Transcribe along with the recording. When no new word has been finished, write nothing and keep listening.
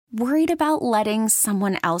Worried about letting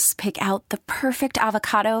someone else pick out the perfect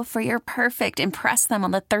avocado for your perfect impress them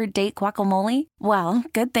on the third date guacamole? Well,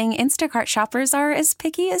 good thing Instacart shoppers are as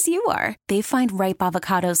picky as you are. They find ripe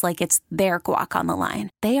avocados like it's their guac on the line.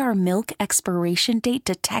 They are milk expiration date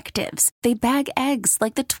detectives. They bag eggs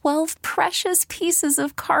like the 12 precious pieces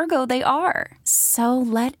of cargo they are. So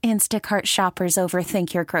let Instacart shoppers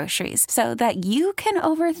overthink your groceries so that you can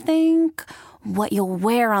overthink what you'll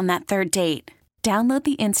wear on that third date. Download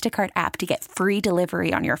the Instacart app to get free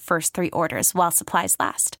delivery on your first 3 orders while supplies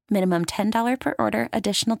last. Minimum $10 per order.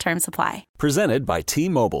 Additional terms apply. Presented by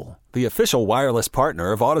T-Mobile, the official wireless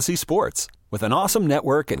partner of Odyssey Sports. With an awesome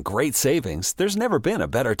network and great savings, there's never been a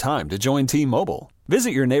better time to join T-Mobile. Visit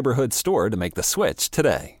your neighborhood store to make the switch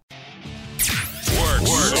today.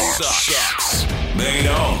 Work sucks. They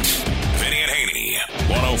don't. Vinny and Haney,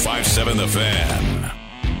 105.7 The Fan.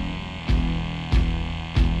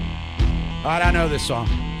 All right, I know this song.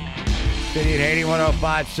 Vinny and Haney,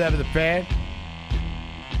 105.7 The Fan.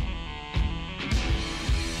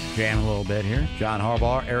 Jam a little bit here. John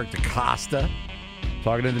Harbaugh, Eric DaCosta,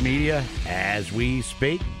 talking to the media as we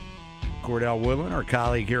speak. Cordell Woodland, our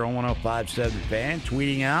colleague here on 105.7 The Fan,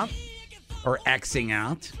 tweeting out, or Xing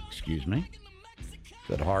out, excuse me,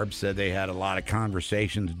 that Harb said they had a lot of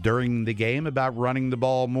conversations during the game about running the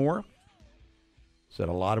ball more. Said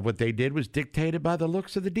a lot of what they did was dictated by the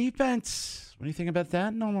looks of the defense. What do you think about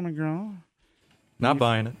that, Nolan McGraw? Not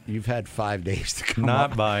buying it. You've had 5 days to come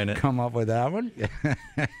up with that one.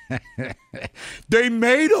 They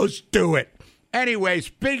made us do it. Anyway,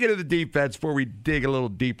 speaking of the defense, before we dig a little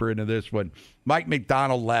deeper into this one, Mike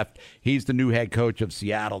Macdonald left. He's the new head coach of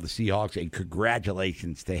Seattle, the Seahawks, and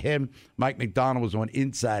congratulations to him. Mike Macdonald was on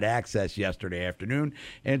Inside Access yesterday afternoon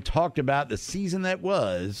and talked about the season that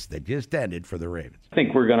just ended for the Ravens. I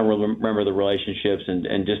think we're going to remember the relationships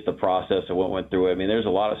and just the process of what went through it. I mean, there's a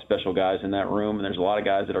lot of special guys in that room, and there's a lot of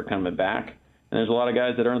guys that are coming back, and there's a lot of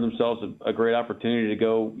guys that earned themselves a great opportunity to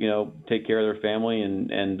go, take care of their family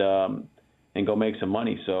and go make some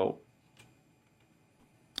money. So.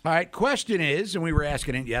 All right, question is, and we were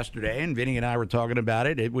asking it yesterday, and Vinny and I were talking about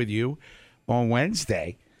it with you on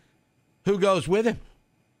Wednesday, who goes with him?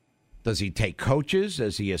 Does he take coaches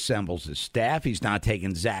as he assembles his staff? He's not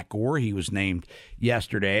taking Zach Orr. He was named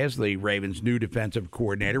yesterday as the Ravens' new defensive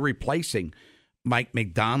coordinator, replacing Mike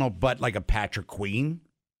Macdonald, but like a Patrick Queen.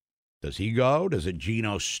 Does he go? Does a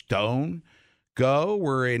Geno Stone go?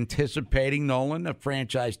 We're anticipating, Nolan, a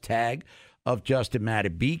franchise tag of Justin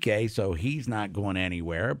Madubuike, so he's not going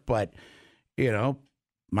anywhere. But,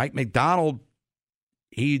 Mike Macdonald,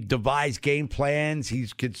 he devised game plans.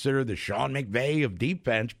 He's considered the Sean McVay of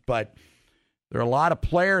defense, but there are a lot of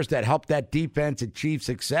players that help that defense achieve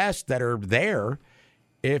success that are there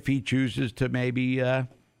if he chooses to maybe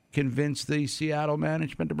convince the Seattle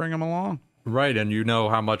management to bring him along. Right, and you know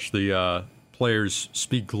how much the players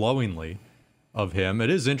speak glowingly of him. It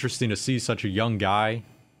is interesting to see such a young guy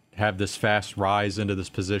have this fast rise into this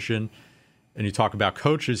position. And you talk about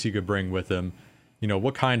coaches he could bring with him.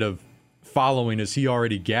 What kind of following has he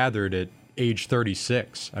already gathered at age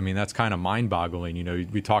 36? I mean, that's kind of mind-boggling.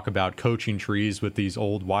 We talk about coaching trees with these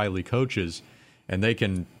old, wily coaches, and they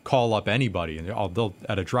can call up anybody, and they'll,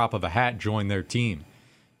 at a drop of a hat, join their team.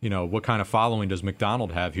 What kind of following does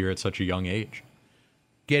McDonald have here at such a young age?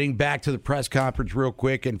 Getting back to the press conference real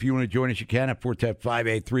quick, and if you want to join us, you can at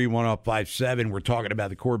 410-583-1057. We're talking about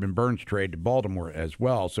the Corbin Burns trade to Baltimore as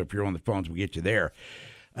well, so if you're on the phones, we'll get you there.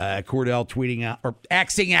 Cordell tweeting out, or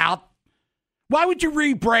Xing out. Why would you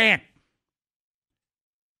rebrand?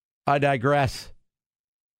 I digress.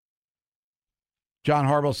 John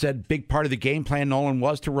Harbaugh said big part of the game plan, Nolan,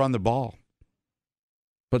 was to run the ball.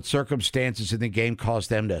 But circumstances in the game caused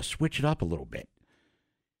them to switch it up a little bit.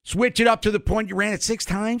 Switch it up to the point you ran it 6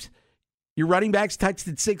 times. Your running backs touched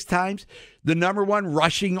it 6 times. The number one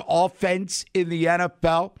rushing offense in the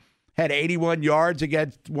NFL had 81 yards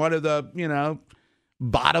against one of the,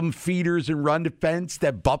 bottom feeders in run defense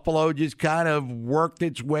that Buffalo just kind of worked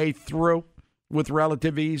its way through with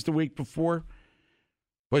relative ease the week before.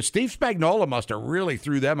 But Steve Spagnuolo must have really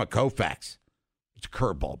threw them a Koufax. It's a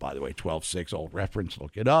curveball, by the way, 12-6, old reference.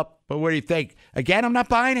 Look it up. But what do you think? Again, I'm not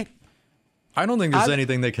buying it. I don't think there's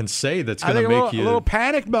anything they can say that's going to make you... a little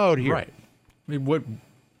panic mode here. Right. I mean,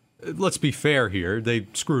 let's be fair here. They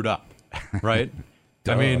screwed up, right?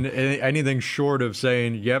 I mean, anything short of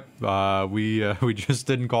saying, yep, we just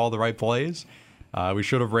didn't call the right plays. We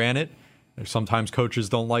should have ran it. Sometimes coaches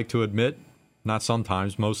don't like to admit, not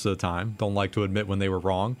sometimes, most of the time, don't like to admit when they were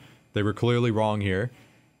wrong. They were clearly wrong here.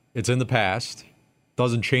 It's in the past.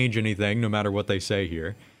 Doesn't change anything no matter what they say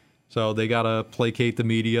here. So they got to placate the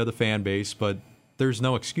media, the fan base, but there's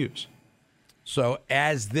no excuse. So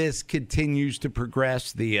as this continues to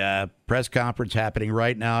progress, the press conference happening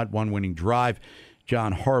right now at One Winning Drive,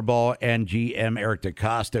 John Harbaugh and GM Eric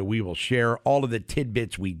DeCosta, we will share all of the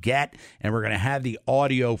tidbits we get, and we're going to have the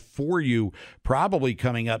audio for you probably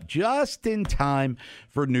coming up just in time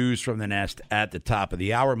for News from the Nest at the top of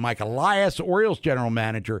the hour. Mike Elias, Orioles general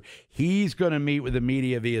manager, he's going to meet with the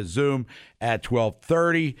media via Zoom at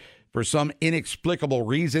 12:30. For some inexplicable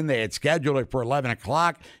reason, they had scheduled it for 11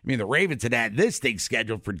 o'clock. I mean, the Ravens had this thing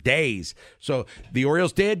scheduled for days. So the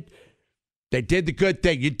Orioles they did the good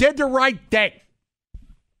thing. You did the right thing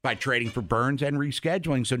by trading for Burns and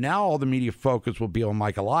rescheduling. So now all the media focus will be on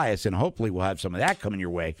Mike Elias, and hopefully we'll have some of that coming your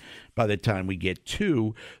way by the time we get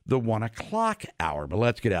to the 1 o'clock hour. But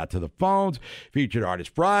let's get out to the phones. Featured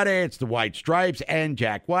Artist Friday. It's the White Stripes and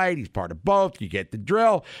Jack White. He's part of both. You get the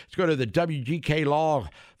drill. Let's go to the WGK Law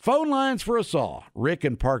phone lines for us all. Rick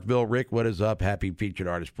in Parkville. Rick, what is up? Happy Featured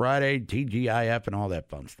Artist Friday, TGIF, and all that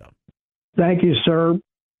fun stuff. Thank you, sir.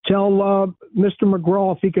 Tell Mr.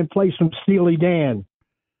 McGraw if he can play some Steely Dan.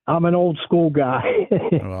 I'm an old school guy.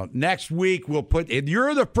 Well, next week we'll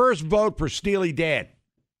you're the first vote for Steely Dan.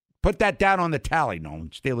 Put that down on the tally,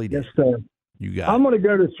 Nolan. Steely Dan. Yes, sir. You got I'm going to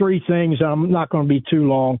go to three things. I'm not going to be too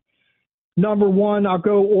long. Number one, I'll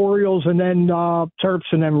go Orioles and then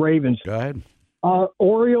Terps and then Ravens. Go ahead.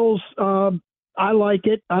 Orioles, I like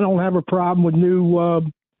it. I don't have a problem with new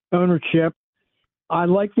ownership. I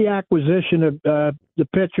like the acquisition of the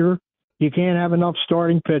pitcher. You can't have enough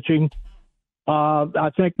starting pitching.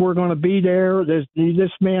 I think we're going to be there.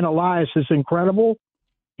 This man, Elias, is incredible.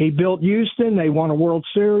 He built Houston. They won a World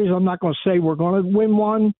Series. I'm not going to say we're going to win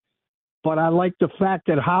one, but I like the fact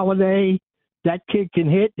that Holiday, that kid can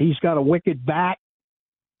hit. He's got a wicked bat.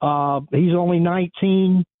 He's only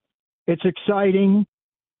 19. It's exciting.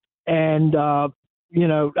 And, I'll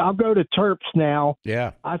go to Terps now.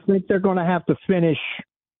 Yeah. I think they're going to have to finish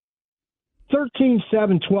 13-7,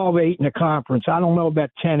 12-8 in the conference. I don't know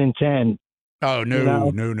about 10-10. Oh,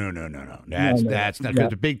 no. That's not,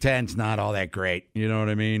 because the Big Ten's not all that great. You know what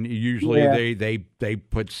I mean? Usually they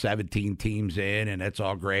put 17 teams in, and that's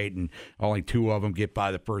all great, and only 2 of them get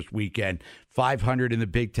by the first weekend. 500 in the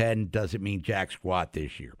Big Ten doesn't mean jack squat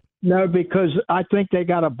this year. No, because I think they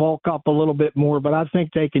got to bulk up a little bit more, but I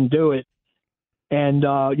think they can do it. And,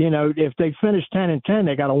 if they finish 10-10,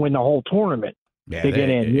 they got to win the whole tournament to get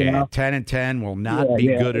in. 10-10 will not be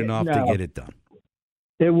good enough to get it done.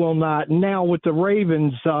 It will not. Now, with the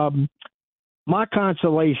Ravens, my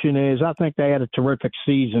consolation is I think they had a terrific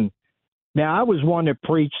season. Now, I was one that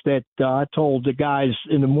preached that I told the guys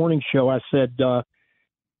in the morning show, I said they're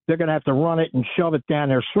going to have to run it and shove it down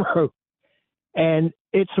their throat. And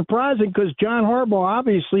it's surprising because John Harbaugh,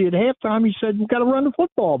 obviously, at halftime, he said, we've got to run the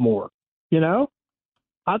football more. I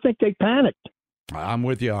think they panicked. I'm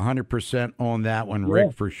with you 100% on that one,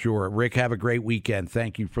 Rick, for sure. Rick, have a great weekend.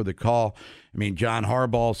 Thank you for the call. I mean, John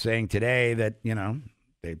Harbaugh saying today that,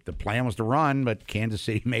 the plan was to run, but Kansas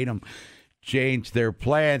City made them change their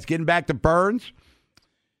plans. Getting back to Burns,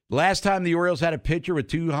 last time the Orioles had a pitcher with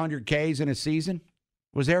 200 Ks in a season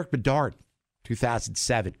was Eric Bedard,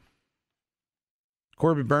 2007.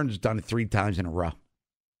 Corbin Burns has done it 3 times in a row.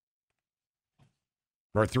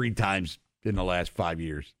 Or 3 times in the last 5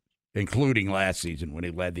 years, including last season when he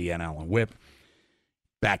led the NL in WHIP.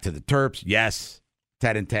 Back to the Terps. Yes,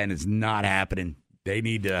 10-10 is not happening. They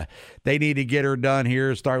need to get her done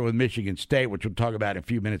here, starting with Michigan State, which we'll talk about in a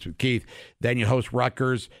few minutes with Keith. Then you host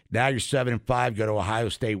Rutgers. Now you're 7-5. Go to Ohio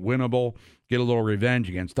State, winnable. Get a little revenge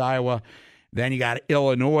against Iowa. Then you got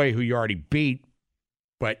Illinois, who you already beat,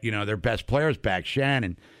 but, their best player's back,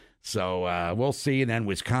 Shannon. So we'll see. And then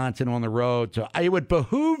Wisconsin on the road. So it would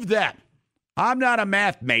behoove them. I'm not a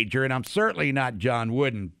math major, and I'm certainly not John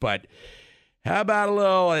Wooden, but how about a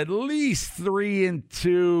little, at least 3-2,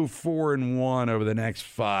 4-1 over the next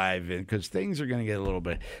 5? Because things are going to get a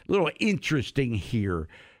little interesting here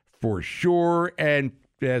for sure. And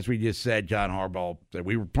as we just said, John Harbaugh said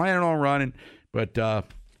we were planning on running, but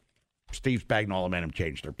Steve Spagnuolo made them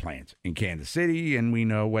change their plans in Kansas City, and we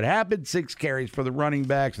know what happened. 6 carries for the running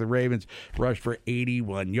backs. The Ravens rushed for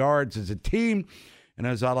 81 yards as a team. And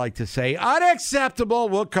as I like to say, unacceptable.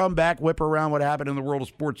 We'll come back, whip around what happened in the world of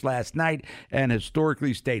sports last night, and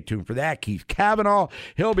historically, stay tuned for that. Keith Cavanaugh,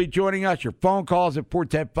 he'll be joining us. Your phone calls at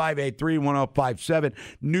 410-583-1057.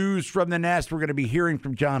 News from the Nest. We're going to be hearing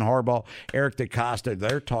from John Harbaugh, Eric DeCosta.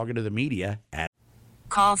 They're talking to the media.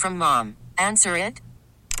 Call from mom. Answer it.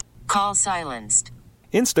 Call silenced.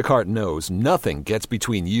 Instacart knows nothing gets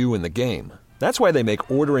between you and the game. That's why they make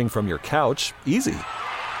ordering from your couch easy.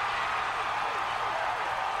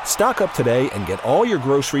 Stock up today and get all your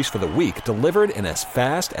groceries for the week delivered in as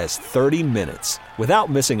fast as 30 minutes without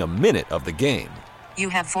missing a minute of the game. You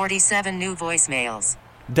have 47 new voicemails.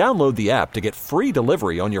 Download the app to get free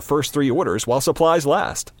delivery on your first 3 orders while supplies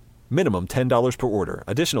last. Minimum $10 per order.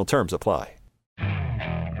 Additional terms apply.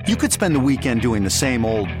 You could spend the weekend doing the same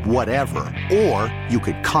old whatever, or you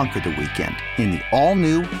could conquer the weekend in the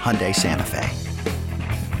all-new Hyundai Santa Fe.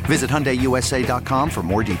 Visit HyundaiUSA.com for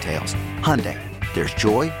more details. Hyundai, there's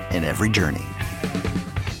joy in every journey.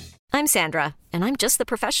 I'm Sandra, and I'm just the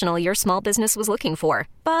professional your small business was looking for.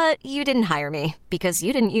 But you didn't hire me because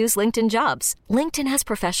you didn't use LinkedIn Jobs. LinkedIn has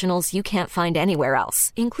professionals you can't find anywhere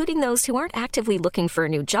else, including those who aren't actively looking for a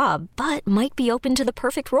new job, but might be open to the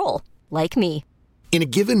perfect role, like me. In a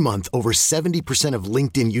given month, over 70% of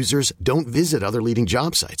LinkedIn users don't visit other leading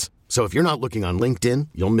job sites. So if you're not looking on LinkedIn,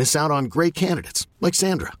 you'll miss out on great candidates like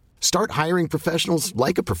Sandra. Start hiring professionals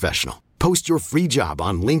like a professional. Post your free job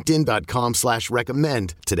on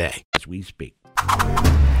linkedin.com/recommend today. As we speak.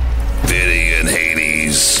 Vinny and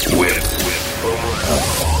Haney's Whip.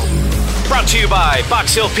 Brought to you by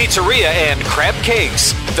Box Hill Pizzeria and Crab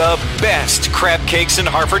Cakes. The best crab cakes in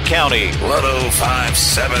Harford County.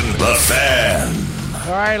 105.7 The Fan.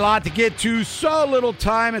 All right, a lot to get to. So little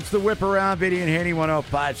time. It's the Whip Around. Vinny and Haney,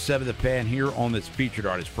 105.7 The Fan here on this Featured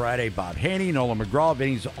Artist Friday. Bob Haney, Nolan McGraw.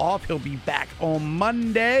 Vinny's off. He'll be back on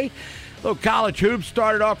Monday. Little college hoops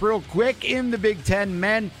started off real quick in the Big Ten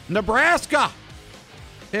men. Nebraska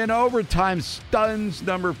in overtime stuns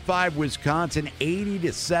number 5 Wisconsin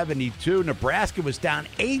 80-72. Nebraska was down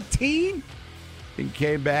 18 and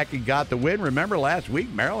came back and got the win. Remember last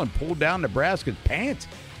week Maryland pulled down Nebraska's pants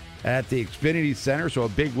at the Xfinity Center, so a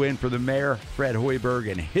big win for the mayor, Fred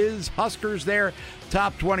Hoiberg, and his Huskers there.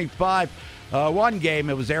 Top 25. One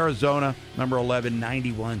game, it was Arizona, number 11,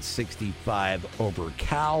 91-65 over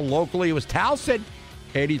Cal. Locally, it was Towson,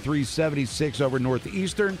 83-76 over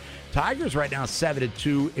Northeastern. Tigers right now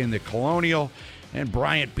 7-2 in the Colonial. And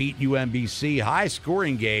Bryant beat UMBC.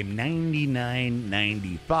 High-scoring game,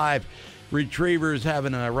 99-95. Retrievers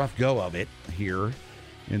having a rough go of it here.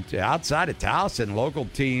 And outside of Towson, local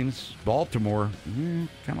teams, Baltimore,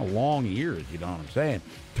 kind of long years, you know what I'm saying.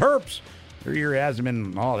 Terps, their year hasn't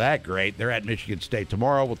been all that great. They're at Michigan State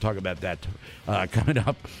tomorrow. We'll talk about that coming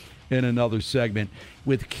up in another segment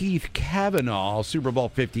with Keith Kavanaugh. Super Bowl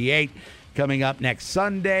 58 coming up next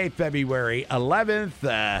Sunday, February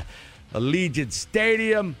 11th. Allegiant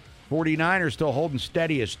Stadium. 49ers still holding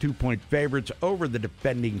steady as 2-point favorites over the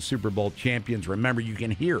defending Super Bowl champions. Remember, you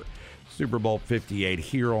can hear Super Bowl 58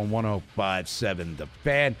 here on 105.7 The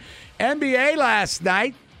Fan. NBA last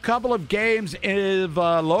night, couple of games of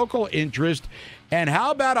local interest. And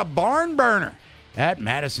how about a barn burner at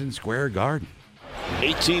Madison Square Garden?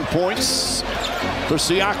 18 points for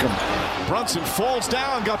Siakam. Brunson falls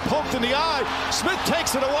down, got poked in the eye. Smith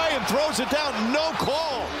takes it away and throws it down. No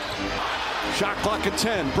call. Shot clock at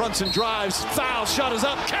 10. Brunson drives. Foul. Shot is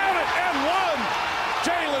up. Count it and one.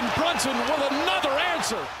 Jalen Brunson with another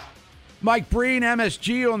answer. Mike Breen,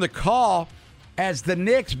 MSG on the call as the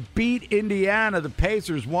Knicks beat Indiana, the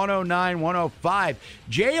Pacers, 109-105.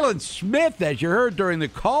 Jalen Smith, as you heard during the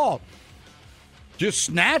call, just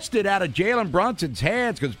snatched it out of Jalen Brunson's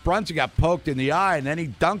hands because Brunson got poked in the eye, and then he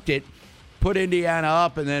dunked it, put Indiana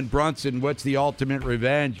up, and then Brunson, what's the ultimate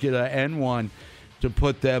revenge, get an N1 to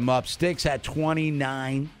put them up. Sticks had 20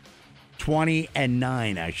 and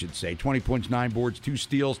 9, I should say. 20 points, 9 boards, 2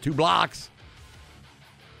 steals, 2 blocks.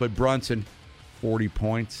 But Brunson, 40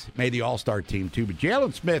 points. Made the All-Star team, too. But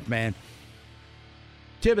Jalen Smith, man,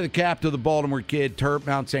 tip of the cap to the Baltimore kid, Terp,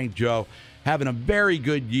 Mount St. Joe, having a very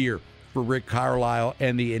good year for Rick Carlisle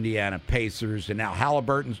and the Indiana Pacers. And now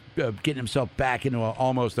Halliburton's getting himself back into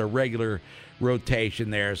almost a regular rotation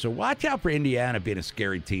there. So watch out for Indiana being a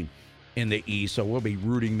scary team in the East. So we'll be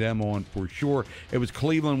rooting them on for sure. It was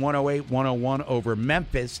Cleveland 108-101 over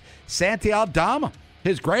Memphis. Santi Aldama.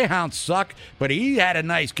 His Greyhounds suck, but he had a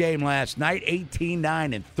nice game last night,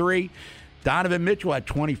 18-9-3. Donovan Mitchell had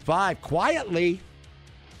 25. Quietly,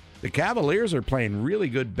 the Cavaliers are playing really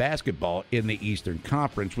good basketball in the Eastern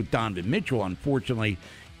Conference with Donovan Mitchell, unfortunately,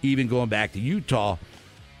 even going back to Utah.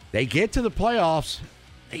 They get to the playoffs.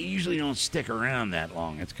 They usually don't stick around that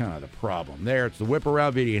long. That's kind of the problem there. It's the Whip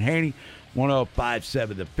Around, Vinny and Haney,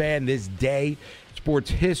 105.7 The Fan. This day, sports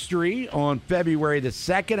history on February the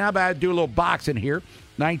 2nd. How about I do a little boxing here?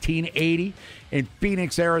 1980 in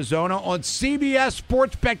Phoenix, Arizona on CBS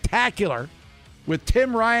Sports Spectacular with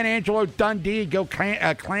Tim Ryan, Angelo Dundee, Gil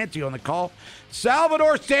Clancy on the call.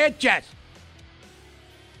 Salvador Sanchez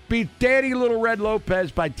beat Danny Little Red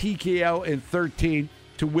Lopez by TKO in 13.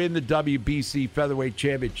 to win the WBC Featherweight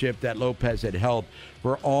Championship that Lopez had held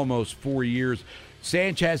for almost 4 years.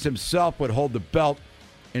 Sanchez himself would hold the belt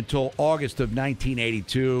until August of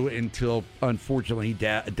 1982, until, unfortunately, he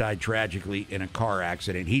died tragically in a car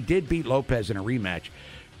accident. He did beat Lopez in a rematch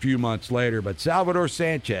a few months later, but Salvador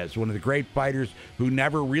Sanchez, one of the great fighters who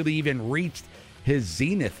never really even reached his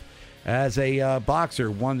zenith as a boxer,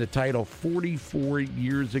 won the title 44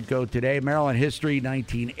 years ago today. Maryland history,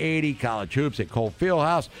 1980, college hoops at Cole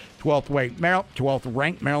Fieldhouse, 12th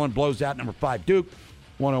ranked Maryland blows out number 5 Duke,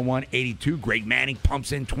 101-82. Greg Manning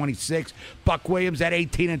pumps in 26. Buck Williams at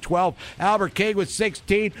 18 and 12. Albert King with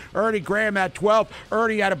 16. Ernie Graham at 12.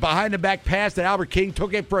 Ernie had a behind-the-back pass that Albert King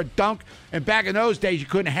took it for a dunk. And back in those days, you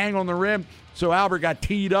couldn't hang on the rim, so Albert got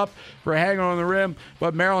teed up for hanging on the rim.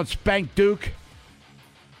 But Maryland spanked Duke.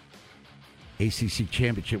 ACC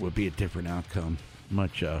Championship would be a different outcome.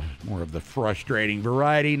 Much more of the frustrating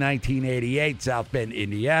variety. 1988, South Bend,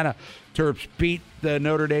 Indiana. Terps beat the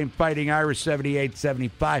Notre Dame Fighting Irish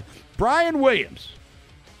 78-75. Brian Williams,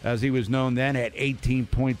 as he was known then, at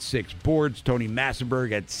 18.6 boards. Tony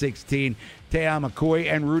Massenberg at 16. Taya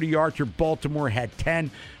McCoy and Rudy Archer, Baltimore, had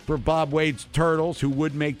 10 for Bob Wade's Turtles, who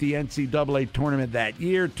would make the NCAA tournament that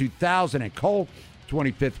year. 2000 at Cole.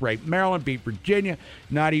 25th ranked Maryland beat Virginia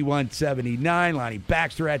 91-79. Lonnie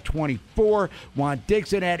Baxter had 24. Juan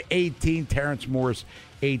Dixon had 18. Terrence Morris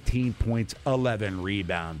 18 points, 11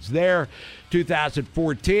 rebounds there.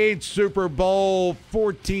 2014 Super Bowl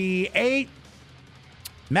 48.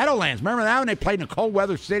 Meadowlands. Remember that when they played in a cold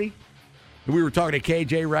weather city? We were talking to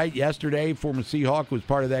KJ Wright yesterday, former Seahawk, who was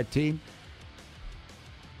part of that team.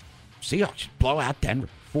 Seahawks blow out Denver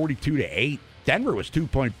 42-8. Denver was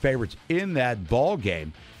 2-point favorites in that ball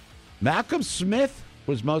game. Malcolm Smith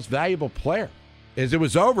was most valuable player, as it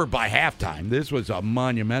was over by halftime. This was a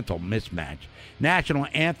monumental mismatch. National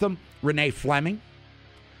anthem, Renee Fleming.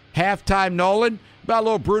 Halftime, Nolan. About a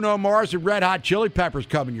little Bruno Mars and Red Hot Chili Peppers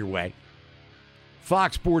coming your way.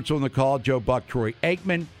 Fox Sports on the call, Joe Buck, Troy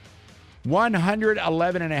Aikman.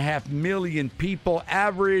 111.5 million people.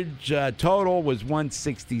 Average total was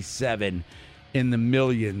 167 in the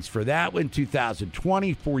millions for that one.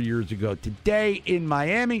 2020, 4 years ago today in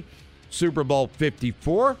Miami, Super Bowl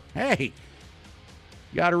 54. Hey,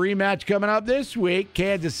 got a rematch coming up this week.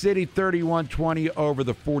 Kansas City 31-20 over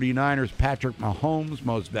the 49ers. Patrick Mahomes,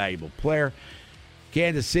 most valuable player.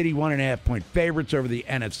 Kansas City 1.5-point favorites over the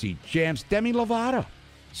NFC champs. Demi Lovato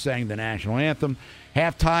sang the national anthem.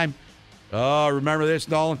 Halftime, oh, remember this,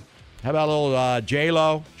 Nolan? How about a little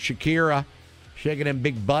J-Lo, Shakira, shaking them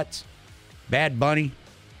big butts? Bad Bunny,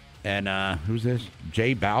 and who's this?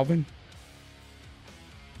 J Balvin?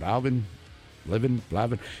 Balvin?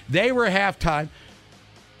 They were halftime.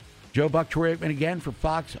 Joe Buck, Troy Aikman again for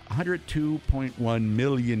Fox. 102.1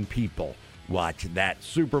 million people watch that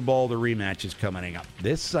Super Bowl. The rematch is coming up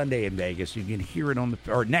this Sunday in Vegas. You can hear it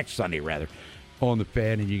or next Sunday, rather, on the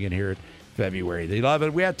Fan, and you can hear it February the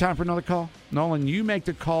 11th. We have time for another call. Nolan, you make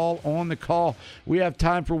the call on the call. We have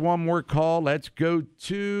time for one more call. Let's go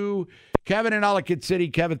to Kevin in Ellicott City.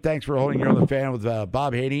 Kevin, thanks for holding. You're on the Fan with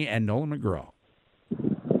Bob Haney and Nolan McGraw.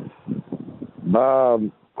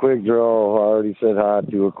 Bob, quick draw. I already said hi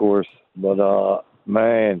to, of course. But,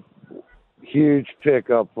 man, huge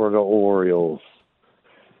pickup for the Orioles.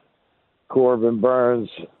 Corbin Burns,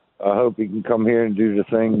 I hope he can come here and do the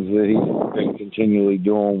things that he's been continually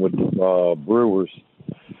doing with the Brewers.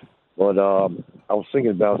 But I was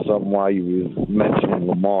thinking about something while you was mentioning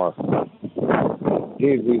Lamar.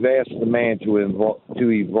 Dude, we've asked the man to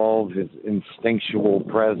evolve his instinctual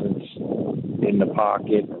presence in the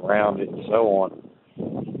pocket, around it, and so on.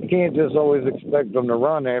 You can't just always expect them to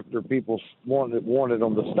run after people wanted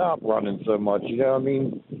them to stop running so much. You know what I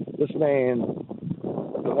mean? This man,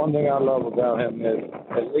 the one thing I love about him is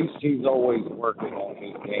at least he's always working on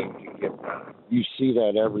his game to get better. You see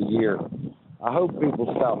that every year. I hope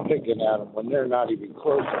people stop picking at him when they're not even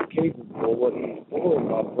close to capable of what he's doing,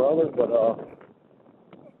 my brother. But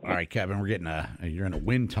all right, Kevin, you're in a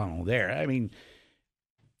wind tunnel there. I mean,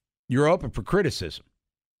 you're open for criticism.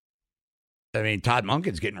 I mean, Todd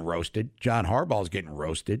Monken's getting roasted. John Harbaugh's getting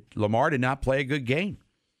roasted. Lamar did not play a good game.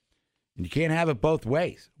 And you can't have it both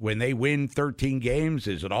ways. When they win 13 games,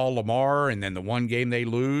 is it all Lamar? And then the one game they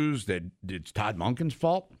lose, that it's Todd Monken's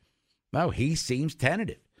fault? No, he seems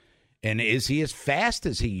tentative. And is he as fast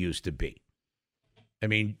as he used to be? I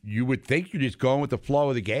mean, you would think you're just going with the flow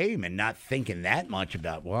of the game and not thinking that much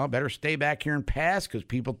about, well, I better stay back here and pass because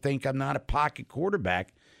people think I'm not a pocket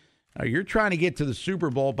quarterback. Now, you're trying to get to the Super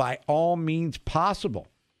Bowl by all means possible.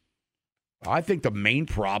 I think the main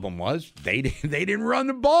problem was they didn't run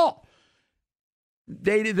the ball.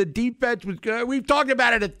 The defense was good. We've talked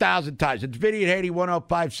about it 1,000 times. It's Vinny and Haney,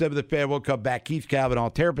 105.7 The Fan. We'll come back. Keith Cavanaugh,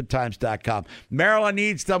 TerrapinTimes.com. Maryland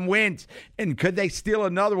needs some wins. And could they steal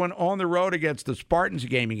another one on the road against the Spartans? A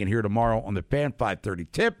game you can hear tomorrow on the Fan 5:30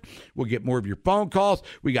 tip. We'll get more of your phone calls.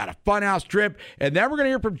 We got a funhouse trip. And then we're going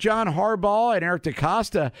to hear from John Harbaugh and Eric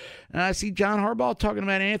DeCosta. And I see John Harbaugh talking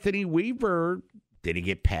about Anthony Weaver. Did he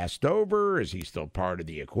get passed over? Is he still part of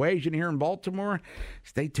the equation here in Baltimore?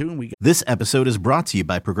 Stay tuned. This episode is brought to you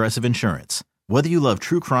by Progressive Insurance. Whether you love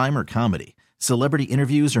true crime or comedy, celebrity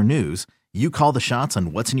interviews or news, you call the shots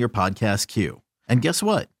on what's in your podcast queue. And guess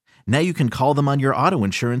what? Now you can call them on your auto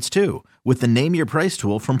insurance too with the Name Your Price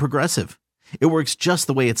tool from Progressive. It works just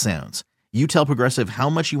the way it sounds. You tell Progressive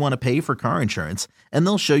how much you want to pay for car insurance, and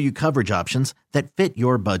they'll show you coverage options that fit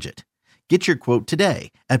your budget. Get your quote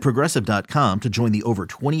today at Progressive.com to join the over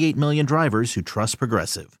 28 million drivers who trust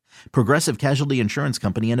Progressive. Progressive Casualty Insurance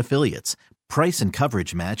Company and Affiliates. Price and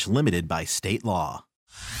coverage match limited by state law.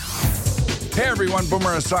 Hey everyone,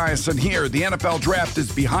 Boomer Esiason here. The NFL Draft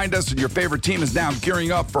is behind us and your favorite team is now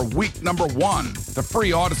gearing up for week number 1. The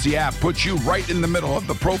free Odyssey app puts you right in the middle of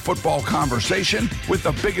the pro football conversation with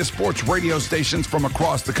the biggest sports radio stations from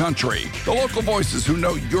across the country. The local voices who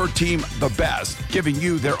know your team the best, giving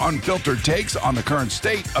you their unfiltered takes on the current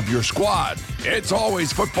state of your squad. It's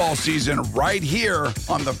always football season right here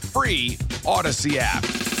on the free Odyssey app.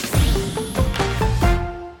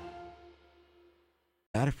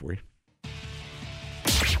 Got it for you.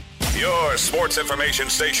 Your sports information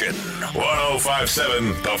station,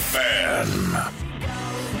 105.7 The Fan.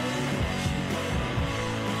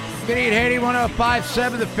 Vinny and Haney,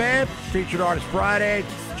 105.7 The Fan. Featured Artist Friday.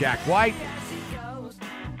 Jack White.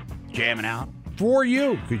 Jamming out for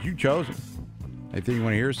you because you chose it. Anything you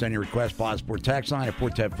want to hear, send your request. Pod Sport text line at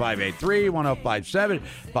 410-583-1057.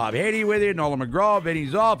 Bob Haney with you. Nolan McGraw.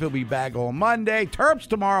 Vinny's off. He'll be back on Monday. Terps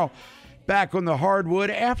tomorrow. Back on the hardwood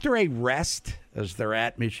after a rest as they're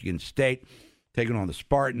at Michigan State, taking on the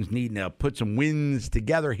Spartans, needing to put some wins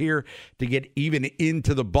together here to get even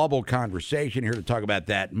into the bubble conversation. Here to talk about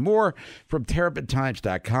that and more from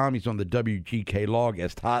TerrapinTimes.com. He's on the WGK Law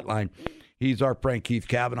Guest Hotline. He's our friend Keith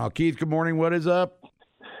Cavanaugh. Keith, good morning. What is up?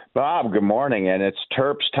 Bob, good morning, and it's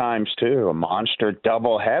Terps times 2, a monster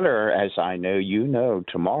doubleheader, as I know you know,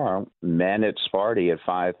 tomorrow. Men at Sparty at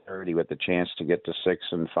 5:30 with the chance to get to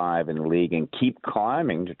 6-5 in the league and keep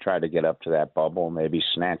climbing to try to get up to that bubble, maybe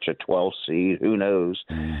snatch a 12 seed, who knows.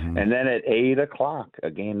 Mm-hmm. And then at 8 o'clock,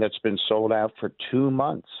 a game that's been sold out for 2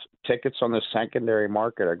 months. Tickets on the secondary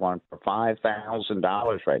market are going for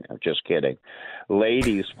 $5,000 right now. Just kidding.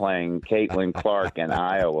 Ladies playing Caitlin Clark in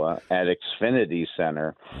Iowa at Xfinity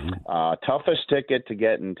Center. Toughest ticket to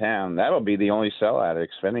get in town. That'll be the only sellout at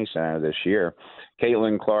Xfinity Center this year.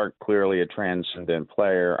 Caitlin Clark, clearly a transcendent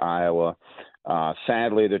player, Iowa.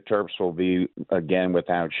 Sadly, the Terps will be, again,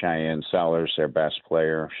 without Cheyenne Sellers, their best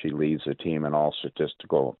player. She leads the team in all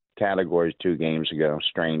statistical categories 2 games ago,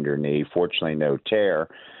 strained her knee. Fortunately, no tear.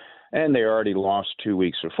 And they already lost 2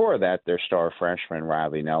 weeks before that, their star freshman,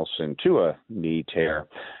 Riley Nelson, to a knee tear.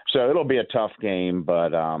 So it'll be a tough game,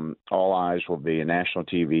 but all eyes will be a national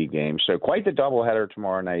TV game. So quite the doubleheader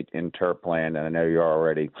tomorrow night in Terpland. And I know you're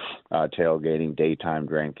already tailgating, daytime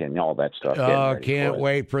drinking, all that stuff. Oh, can't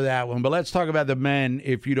wait for that one. But let's talk about the men,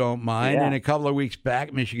 if you don't mind. Yeah. And a couple of weeks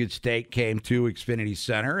back, Michigan State came to Xfinity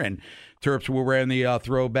Center, and Terps were wearing the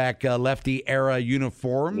throwback lefty-era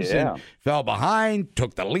uniforms and fell behind,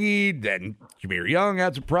 took the lead. Then Jameer Young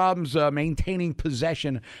had some problems maintaining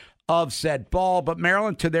possession of said ball. But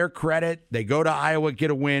Maryland, to their credit, they go to Iowa,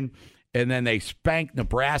 get a win, and then they spank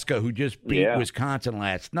Nebraska, who just beat Wisconsin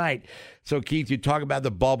last night. So, Keith, you talk about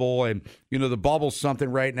the bubble, and, you know, the bubble's something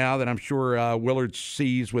right now that I'm sure Willard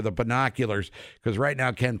sees with the binoculars, because right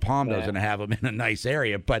now Ken Palm doesn't have them in a nice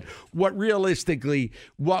area. But what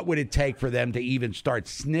would it take for them to even start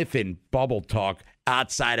sniffing bubble talk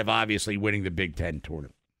outside of obviously winning the Big Ten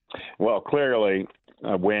tournament? Well, clearly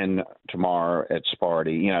a win tomorrow at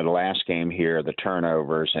Sparty. You know, the last game here, the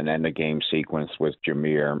turnovers, and then the game sequence with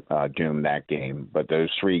Jameer doomed that game. But those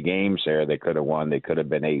 3 games there, they could have won. They could have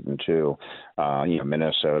been 8-2.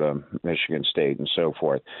 Minnesota, Michigan State, and so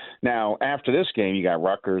forth. Now, after this game, you got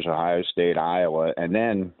Rutgers, Ohio State, Iowa, and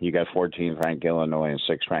then you got 14th ranked Illinois and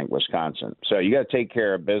 6th ranked Wisconsin. So you got to take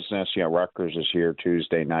care of business. You know, Rutgers is here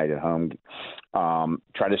Tuesday night at home.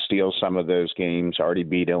 Try to steal some of those games. Already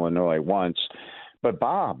beat Illinois once. But,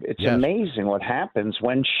 Bob, it's amazing what happens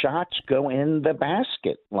when shots go in the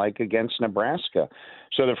basket, like against Nebraska.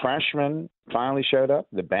 So the freshmen finally showed up.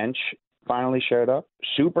 The bench finally showed up.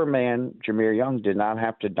 Superman Jameer Young did not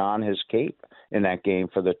have to don his cape in that game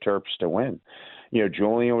for the Terps to win.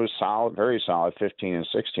 Julian was solid, very solid, 15 and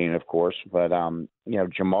 16, of course. But,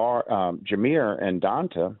 Jameer and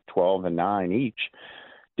Donta, 12 and 9 each,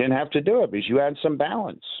 didn't have to do it because you had some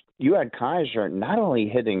balance. You had Kaiser not only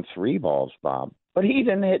hitting 3 balls, Bob, but he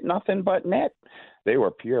didn't hit nothing but net. They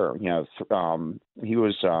were pure. He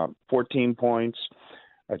was 14 points.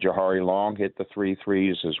 Jahari Long hit the 3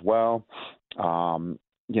 threes as well.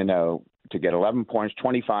 To get 11 points,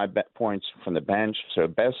 25 points from the bench. So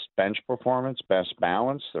best bench performance, best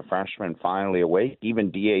balance. The freshman finally awake.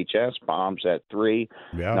 Even DHS bombs at 3.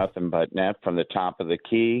 Yeah. Nothing but net from the top of the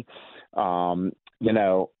key.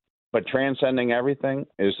 But transcending everything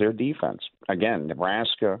is their defense. Again,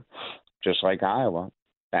 Nebraska, just like Iowa,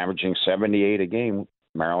 averaging 78 a game.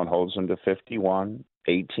 Maryland holds them to 51.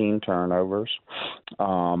 18 turnovers,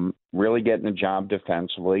 really getting the job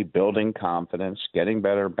defensively, building confidence, getting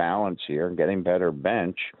better balance here, getting better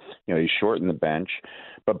bench. He shortened the bench,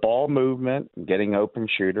 but ball movement, getting open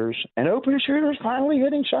shooters, and open shooters finally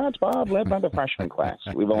hitting shots, Bob, led by the freshman class.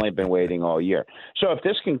 We've only been waiting all year. So if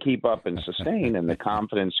this can keep up and sustain and the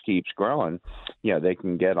confidence keeps growing, they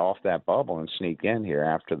can get off that bubble and sneak in here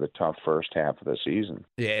after the tough first half of the season.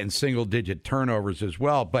 Yeah, and single-digit turnovers as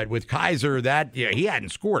well. But with Kaiser, he hadn't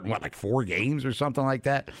scored in, 4 games or something like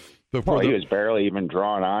that? He was barely even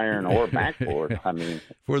drawing iron or backboard.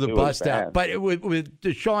 For the bust out. But with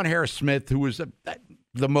Deshaun Harris-Smith, who was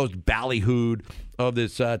the most ballyhooed of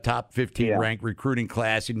this top 15 ranked recruiting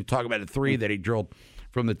class, and you talk about a 3 that he drilled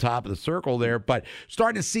from the top of the circle there, but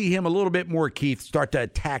starting to see him a little bit more, Keith, start to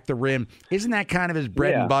attack the rim. Isn't that kind of his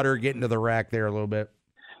bread and butter, getting to the rack there a little bit?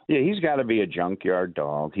 Yeah, he's got to be a junkyard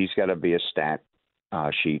dog. He's got to be a stat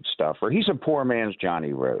sheet stuffer. He's a poor man's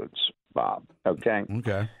Johnny Rhodes, Bob. Okay.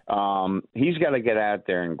 He's got to get out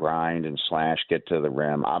there and grind and slash, get to the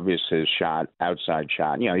rim. Obviously, his outside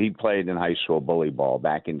shot. He played in high school bully ball,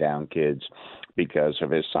 backing down kids because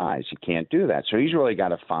of his size. He can't do that. So he's really got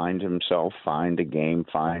to find himself, find a game,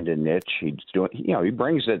 find a niche. He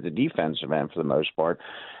brings it at the defensive end for the most part.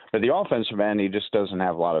 But the offensive end, he just doesn't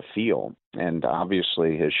have a lot of feel. And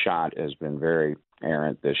obviously, his shot has been very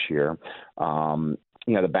errant this year. The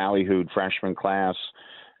ballyhooed freshman class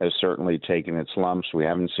has certainly taken its lumps. We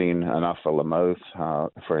haven't seen enough of Lamoth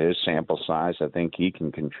for his sample size. I think he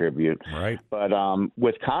can contribute. Right. But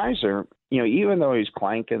with Kaiser, even though he's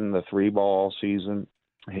clanking the 3-ball season,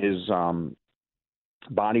 his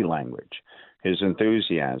body language, his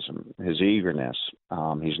enthusiasm, his eagerness,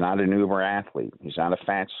 he's not an uber athlete. He's not a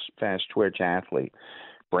fast twitch athlete.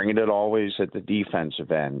 Bringing it always at the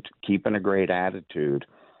defensive end, keeping a great attitude.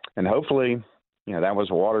 And hopefully, that was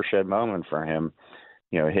a watershed moment for him,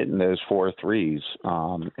 hitting those 4 threes,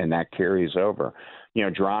 and that carries over.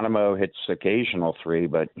 Geronimo hits occasional 3,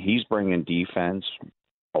 but he's bringing defense,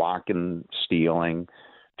 blocking, stealing,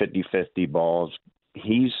 50-50 balls.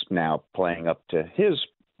 He's now playing up to his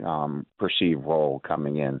perceived role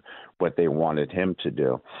coming in, what they wanted him to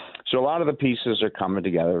do. So a lot of the pieces are coming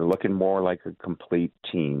together, looking more like a complete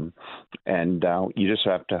team. And you just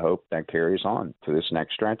have to hope that carries on for this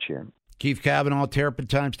next stretch here. Keith Cavanaugh,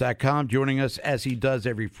 TerrapinTimes.com, joining us as he does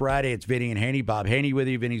every Friday. It's Vinny and Haney. Bob Haney with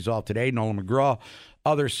you. Vinny's off today. Nolan McGraw,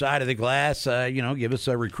 other side of the glass. Give us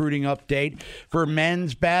a recruiting update for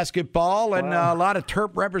men's basketball and a lot of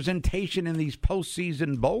Terp representation in these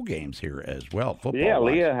postseason bowl games here as well.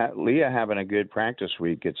 Leah having a good practice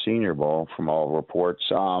week at Senior Bowl from all reports.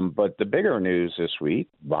 But the bigger news this week,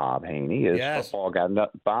 Bob Haney, is football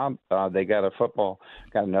they got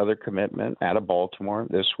another commitment out of Baltimore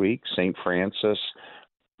this week. St. Francis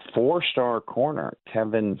 4-star corner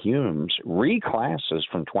Kevin Humes reclasses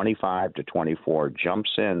from 25 to 24, jumps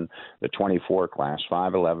in the 24 class,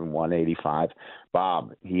 5'11", 185.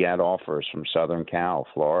 Bob, he had offers from Southern Cal,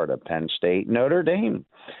 Florida, Penn State, Notre Dame.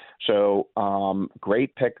 So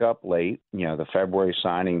great pickup late. The February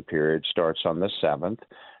signing period starts on the 7th.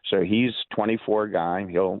 So he's 24 guy.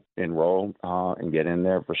 He'll enroll and get in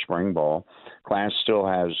there for spring ball. Class still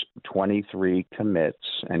has 23 commits,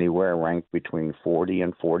 anywhere ranked between 40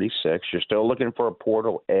 and 46. You're still looking for a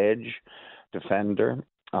portal edge defender,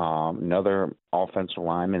 another offensive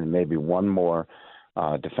lineman, and maybe one more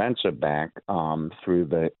defensive back through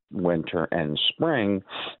the winter and spring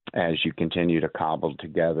as you continue to cobble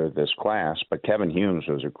together this class. But Kevin Humes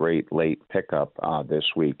was a great late pickup this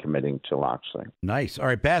week, committing to Loxley. Nice. All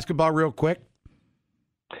right, basketball real quick.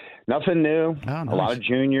 Nothing new. Oh, nice. A lot of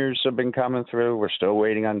juniors have been coming through. We're still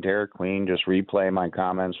waiting on Derek Queen. Just replay my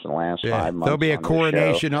comments from the last 5 months. There'll be a on the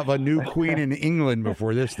coronation show. of a new queen in England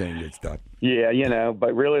before this thing gets done. Yeah,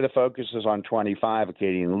 but really the focus is on 25,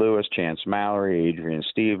 Acadian Lewis, Chance Mallory, Adrian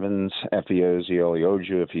Stevens, Efiozi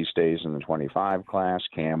Olioju if he stays in the 25 class,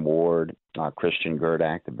 Cam Ward, Christian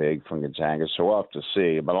Gerdak, the big from Gonzaga. So we'll have to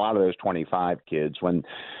see. But a lot of those 25 kids, when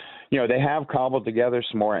they have cobbled together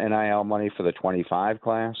some more NIL money for the 25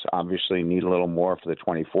 class. Obviously, need a little more for the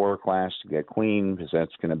 24 class to get Queen because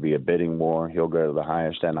that's going to be a bidding war. He'll go to the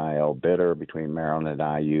highest NIL bidder between Maryland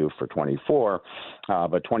and IU for 24.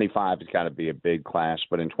 But 25 has got to be a big class.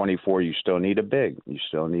 But in 24, you still need a big. You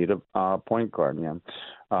still need a point guard.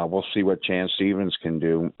 We'll see what Chance Stevens can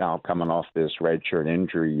do now coming off this redshirt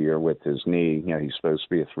injury year with his knee. He's supposed to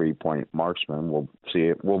be a 3-point marksman. We'll see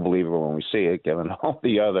it. We'll believe it when we see it, given all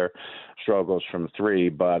the other struggles from three.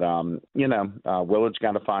 But, Willard's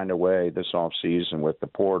got to find a way this offseason with the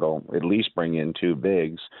portal, at least bring in 2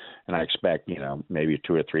 bigs. And I expect, maybe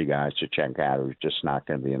 2 or 3 guys to check out who's just not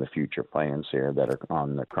going to be in the future plans here that are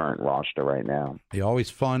on the current roster right now. The always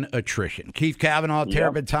fun attrition. Keith Cavanaugh,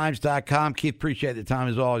 TerrapinTimes.com. Keith, appreciate the time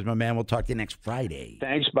as always, my man. We'll talk to you next Friday.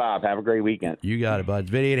 Thanks, Bob. Have a great weekend. You got it, bud.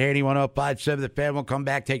 Vinny and Haney, 105.7 The Fan. We'll come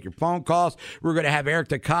back, take your phone calls. We're going to have Eric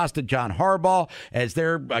DaCosta, John Harbaugh, as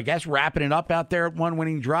they're, I guess, wrapping it up out there at One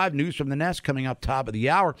Winning Drive. News from the Nest coming up top of the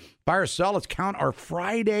hour. Buy or sell, let's count our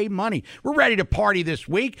Friday money. We're ready to party this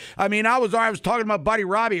week. I mean, I was talking to my buddy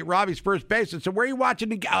Robbie at Robbie's First Base and said, where are you watching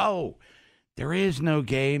the game? Oh, there is no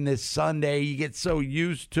game this Sunday. You get so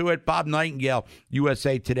used to it. Bob Nightingale,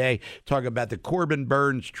 USA Today, talking about the Corbin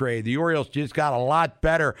Burns trade. The Orioles just got a lot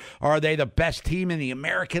better. Are they the best team in the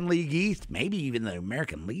American League East? Maybe even the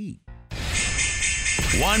American League.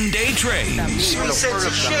 One-day trades. 3 cents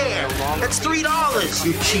a share. That's $3.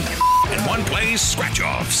 You cheap. And one-play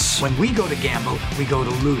scratch-offs. When we go to gamble, we go to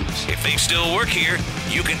lose. If they still work here,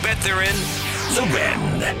 you can bet they're in the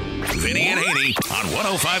Bend. Vinny and Haney on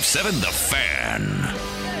 105.7 The Fan.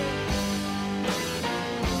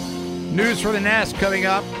 News for the Nest coming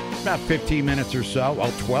up about 15 minutes or so.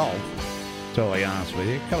 Well, 12. Totally honest with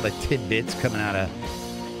you. A couple of tidbits coming out of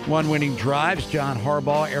One Winning Drives. John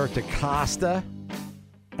Harbaugh, Eric DaCosta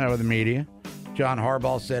out of the media. John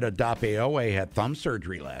Harbaugh said Odape Owe had thumb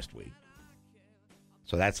surgery last week.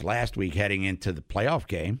 So that's last week heading into the playoff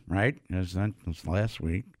game, right? That's last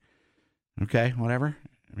week. Okay, whatever.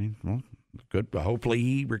 I mean, well, good. Hopefully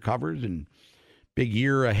he recovers, and big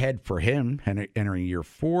year ahead for him entering year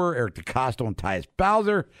 4. Eric DaCosta and Tyus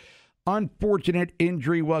Bowser. Unfortunate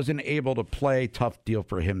injury, wasn't able to play. Tough deal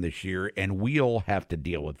for him this year, and we'll have to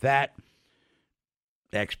deal with that.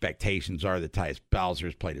 The expectations are that Tyus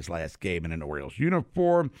Bowser's played his last game in an Orioles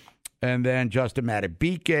uniform. And then Justin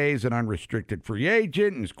Madubuike is an unrestricted free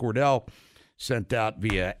agent, and as Cordell sent out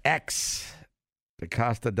via X,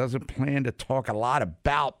 DaCosta doesn't plan to talk a lot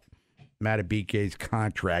about Madubuike's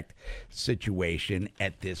contract situation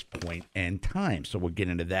at this point in time. So we'll get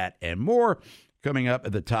into that and more coming up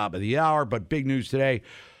at the top of the hour. But big news today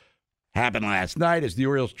happened last night as the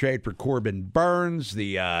Orioles trade for Corbin Burns,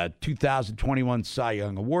 the 2021 Cy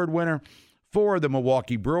Young Award winner for the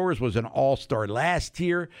Milwaukee Brewers, was an all-star last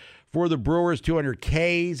year. For the Brewers, 200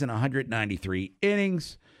 Ks and 193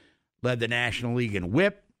 innings. Led the National League in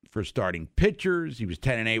WHIP for starting pitchers. He was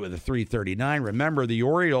 10-8 with a 339. Remember, the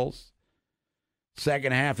Orioles,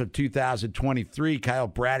 second half of 2023, Kyle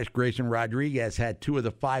Bradish, Grayson Rodriguez had 2 of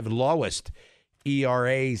the 5 lowest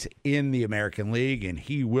ERAs in the American League, and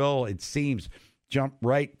he will, it seems, jump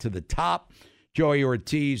right to the top. Joey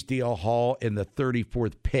Ortiz, D.L. Hall in the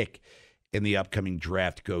 34th pick in the upcoming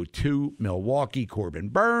draft go to Milwaukee. Corbin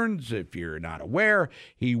Burns, if you're not aware,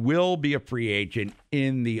 he will be a free agent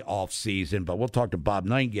in the offseason. But we'll talk to Bob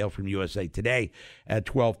Nightingale from USA Today at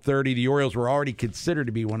 12:30. The Orioles were already considered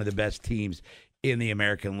to be one of the best teams in the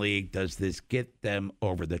American League. Does this get them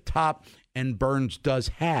over the top? And Burns does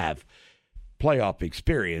have playoff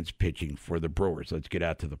experience pitching for the Brewers. Let's get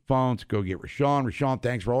out to the phones. Go get Rashawn. Rashawn,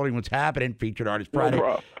 thanks for holding. What's happening? Featured Artist Friday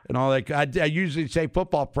and all that. I usually say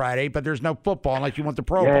Football Friday, but there's no football unless you want the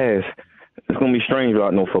Pro Bowl. Yes. It's going to be strange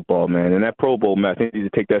without no football, man. And that Pro Bowl, man, I think you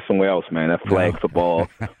need to take that somewhere else, man. That flag football,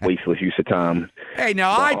 wasteless use of time. Hey,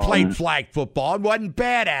 now, I played flag football and wasn't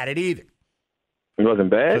bad at it either. It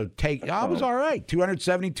wasn't bad? I was all right.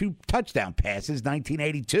 272 touchdown passes,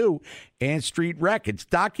 1982, and street records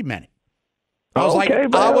documented. I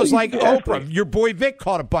was like Oprah. Your boy Vic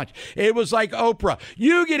caught a bunch. It was like Oprah.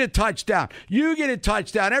 You get a touchdown. You get a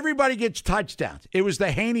touchdown. Everybody gets touchdowns. It was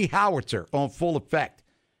the Haney Howitzer on full effect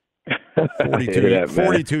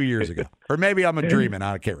 42 years ago. Or maybe I'm dreaming.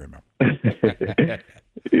 I can't remember.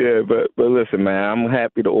 Yeah, but listen, man, I'm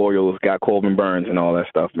happy the Orioles got Corbin Burns and all that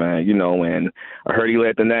stuff, man. And I heard he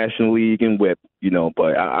led the National League in whip,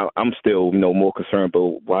 but I'm still, more concerned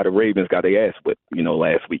about why the Ravens got their ass whipped,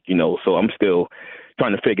 last week, So I'm still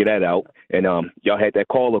trying to figure that out. And y'all had that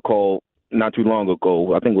caller call not too long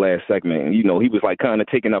ago, I think last segment. And, he was like kind of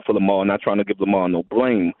taking up for Lamar, not trying to give Lamar no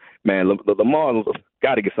blame. Man, Lamar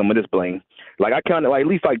got to get some of this blame. Like I counted at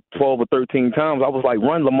least 12 or 13 times. I was like,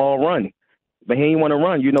 run, Lamar, run. But he ain't want to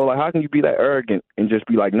run. How can you be that arrogant and just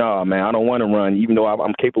be like, nah, man, I don't want to run, even though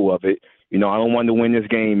I'm capable of it. I don't want to win this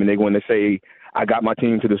game, and they're going to say I got my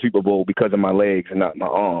team to the Super Bowl because of my legs and not my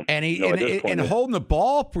arm. And and holding the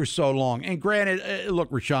ball for so long. And granted,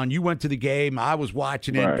 look, Rashawn, you went to the game. I was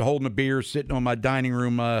watching it, holding a beer, sitting on my dining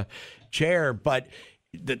room chair. But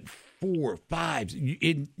the 4 or 5,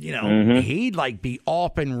 he'd be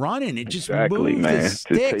off and running. It just moved the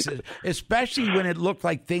sticks, especially when it looked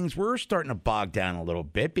like things were starting to bog down a little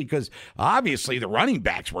bit because obviously the running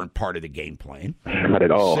backs weren't part of the game plan. Not at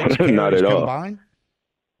all. 6 carries Not at all. combined.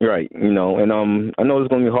 Right, and I know it's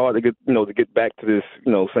going to be hard to get back to this,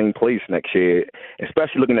 same place next year,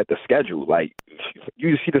 especially looking at the schedule. Like,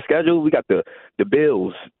 you see the schedule? We got the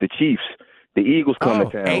Bills, the Chiefs, the Eagles coming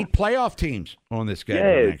to town. 8 playoff teams on this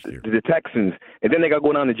schedule next year. The Texans. And then they got to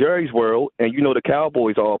go down to Jerry's World, and the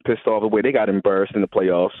Cowboys all pissed off the way they got embarrassed in the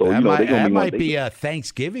playoffs. So that might be a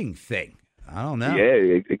Thanksgiving thing. I don't know.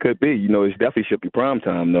 Yeah, it could be. It definitely should be prime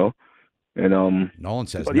time, though. And Nolan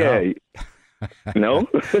says no. Yeah. No?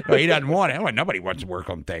 Well, he doesn't want it. Well, nobody wants to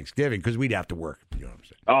work on Thanksgiving because we'd have to work. You know what I'm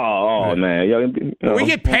saying? Oh man. We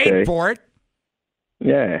get paid for it.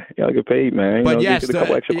 Yeah, y'all get paid, man. But yes, get a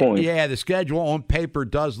couple extra coins. The schedule on paper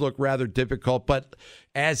does look rather difficult. But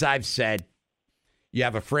as I've said, you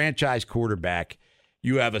have a franchise quarterback.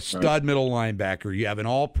 You have a stud middle linebacker. You have an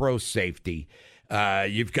all-pro safety.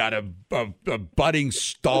 You've got a budding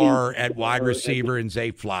star at wide receiver in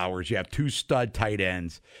Zay Flowers. You have 2 stud tight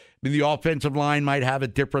ends. The offensive line might have a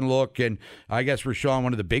different look. And I guess, Rashawn,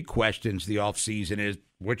 one of the big questions the offseason is,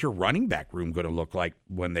 what's your running back room going to look like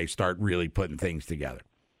when they start really putting things together?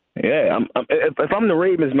 Yeah, if I'm the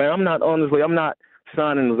Ravens, man, I'm not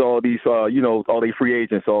signing all these, all these free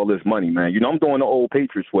agents, all this money, man. I'm doing the old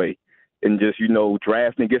Patriots way and just,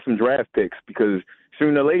 draft and get some draft picks because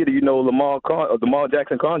sooner or later, Lamar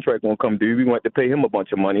Jackson contract won't come due. We want to pay him a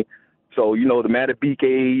bunch of money. So, the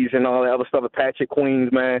Matabikes and all that other stuff, the Patrick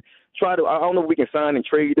Queens, man, I don't know if we can sign and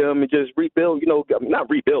trade them and just rebuild, not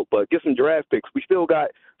rebuild, but get some draft picks. We still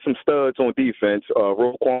got some studs on defense,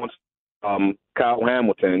 Roquan, Kyle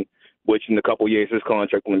Hamilton, which in a couple of years his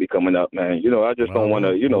contract will be coming up, man. I just don't want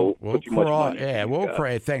to, put too much money.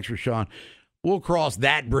 Yeah, thanks, Rashawn. We'll cross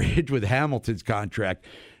that bridge with Hamilton's contract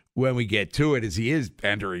when we get to it, as he is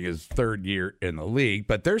entering his 3rd year in the league.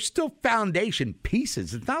 But there's still foundation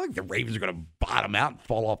pieces. It's not like the Ravens are going to bottom out and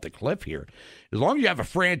fall off the cliff here. As long as you have a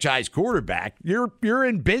franchise quarterback, you're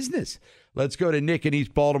in business. Let's go to Nick in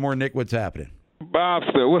East Baltimore. Nick, what's happening? Bob,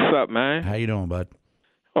 what's up, man? How you doing, bud?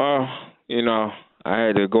 I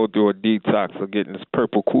had to go through a detox of getting this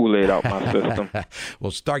purple Kool-Aid out my system.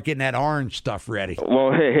 Well, start getting that orange stuff ready.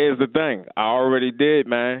 Well, here's the thing. I already did,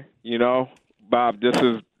 man. Bob, this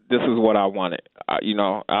is what I wanted. I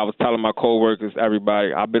was telling my coworkers,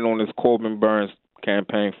 everybody, I've been on this Corbin Burns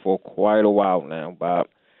campaign for quite a while now, Bob,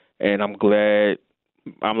 and I'm glad.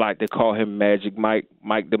 I'm like they call him Magic Mike,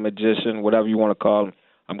 Mike the Magician, whatever you want to call him.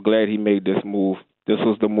 I'm glad he made this move. This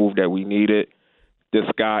was the move that we needed. This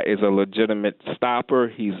guy is a legitimate stopper.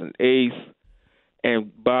 He's an ace.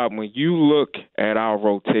 And, Bob, when you look at our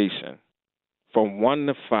rotation from 1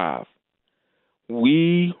 to 5,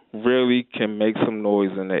 we really can make some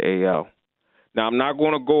noise in the AL. Now, I'm not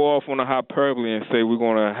going to go off on a hyperbole and say we're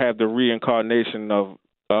going to have the reincarnation of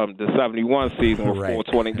the 71 season with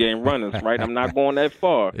 420-game runners, right? I'm not going that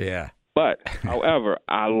far. Yeah. But, however,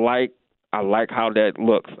 I like how that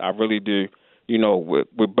looks. I really do.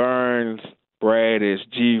 With Burns, Bradish,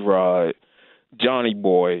 G-Rod, Johnny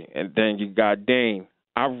Boy, and then you got Dane.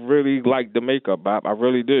 I really like the makeup, Bob. I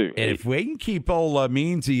really do. And if we can keep old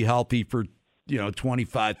Meansy healthy for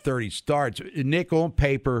 25, 30 starts. Nick, on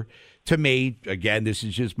paper, to me, again, this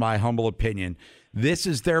is just my humble opinion, this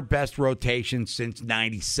is their best rotation since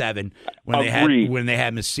 '97 when they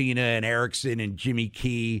had Messina and Erickson and Jimmy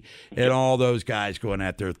Key and all those guys going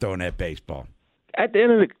out there throwing that baseball. At the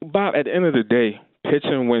end of the day,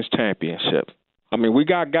 pitching wins championships. I mean, we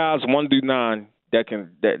got guys 1 through 9 that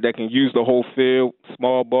can use the whole field,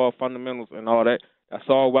 small ball fundamentals and all that. That's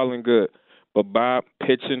all well and good. But, Bob,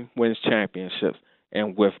 pitching wins championships.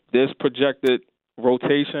 And with this projected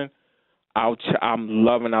rotation, I'm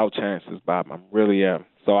loving our chances, Bob. I really am.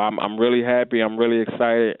 So I'm really happy. I'm really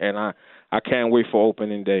excited, and I can't wait for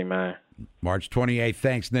opening day, man. March 28th.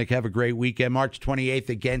 Thanks, Nick. Have a great weekend. March 28th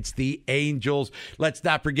against the Angels. Let's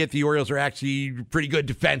not forget the Orioles are actually pretty good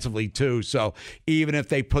defensively, too. So even if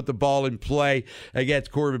they put the ball in play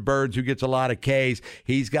against Corbin Burns, who gets a lot of Ks,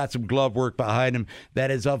 he's got some glove work behind him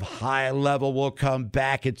that is of high level. We'll come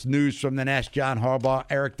back. It's news from the Nest. John Harbaugh,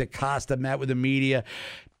 Eric DaCosta met with the media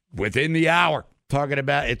within the hour. Talking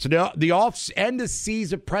about it's the end of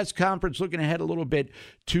season press conference, looking ahead a little bit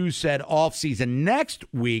to said off season. Next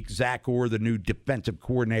week, Zach Orr, the new defensive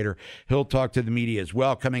coordinator, he'll talk to the media as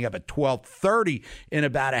well. Coming up at 12:30 in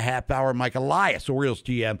about a half hour, Mike Elias, Orioles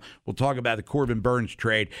GM, will talk about the Corbin Burns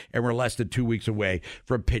trade, and we're less than 2 weeks away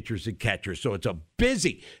from pitchers and catchers. So it's a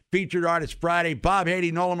busy Featured Artist Friday. Bob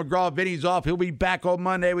Haiti, Nolan McGraw, Vinny's off. He'll be back on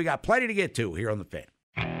Monday. We got plenty to get to here on The Fan.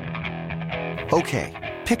 Okay,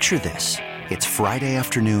 picture this. It's Friday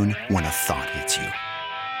afternoon when a thought hits you.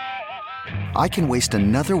 I can waste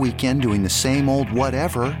another weekend doing the same old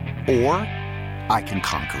whatever, or I can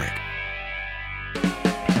conquer it.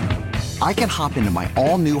 I can hop into my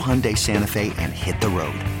all-new Hyundai Santa Fe and hit the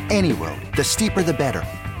road. Any road. The steeper, the better.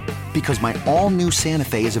 Because my all-new Santa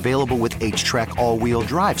Fe is available with H-Track all-wheel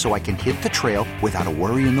drive, so I can hit the trail without a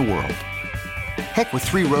worry in the world. Heck, with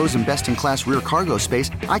 3 rows and best-in-class rear cargo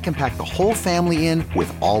space, I can pack the whole family in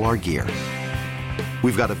with all our gear.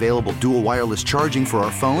 We've got available dual wireless charging for our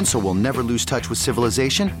phones, so we'll never lose touch with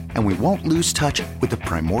civilization, and we won't lose touch with the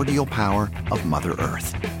primordial power of Mother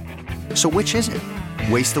Earth. So which is it?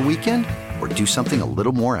 Waste the weekend or do something a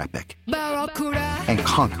little more epic? And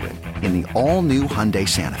conquer it in the all-new Hyundai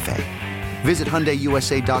Santa Fe. Visit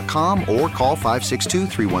HyundaiUSA.com or call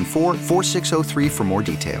 562-314-4603 for more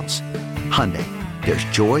details. Hyundai, there's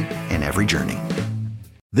joy in every journey.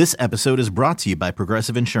 This episode is brought to you by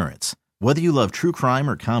Progressive Insurance. Whether you love true crime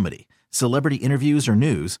or comedy, celebrity interviews or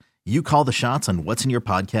news, you call the shots on what's in your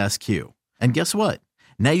podcast queue. And guess what?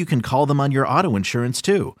 Now you can call them on your auto insurance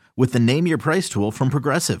too with the Name Your Price tool from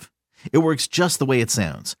Progressive. It works just the way it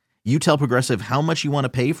sounds. You tell Progressive how much you want to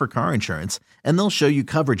pay for car insurance, and they'll show you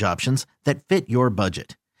coverage options that fit your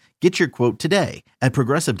budget. Get your quote today at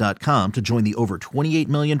Progressive.com to join the over 28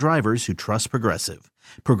 million drivers who trust Progressive.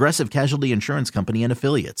 Progressive Casualty Insurance Company and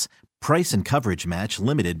Affiliates. Price and coverage match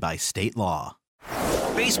limited by state law.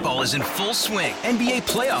 Baseball is in full swing. NBA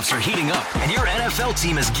playoffs are heating up, and your NFL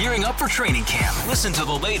team is gearing up for training camp. Listen to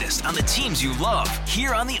the latest on the teams you love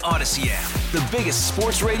here on the Odyssey app. The biggest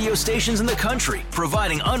sports radio stations in the country,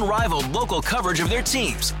 providing unrivaled local coverage of their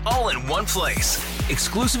teams, all in one place.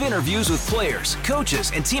 Exclusive interviews with players,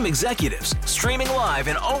 coaches, and team executives, streaming live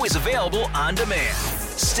and always available on demand.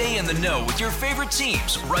 Stay in the know with your favorite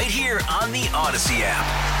teams right here on the Odyssey app.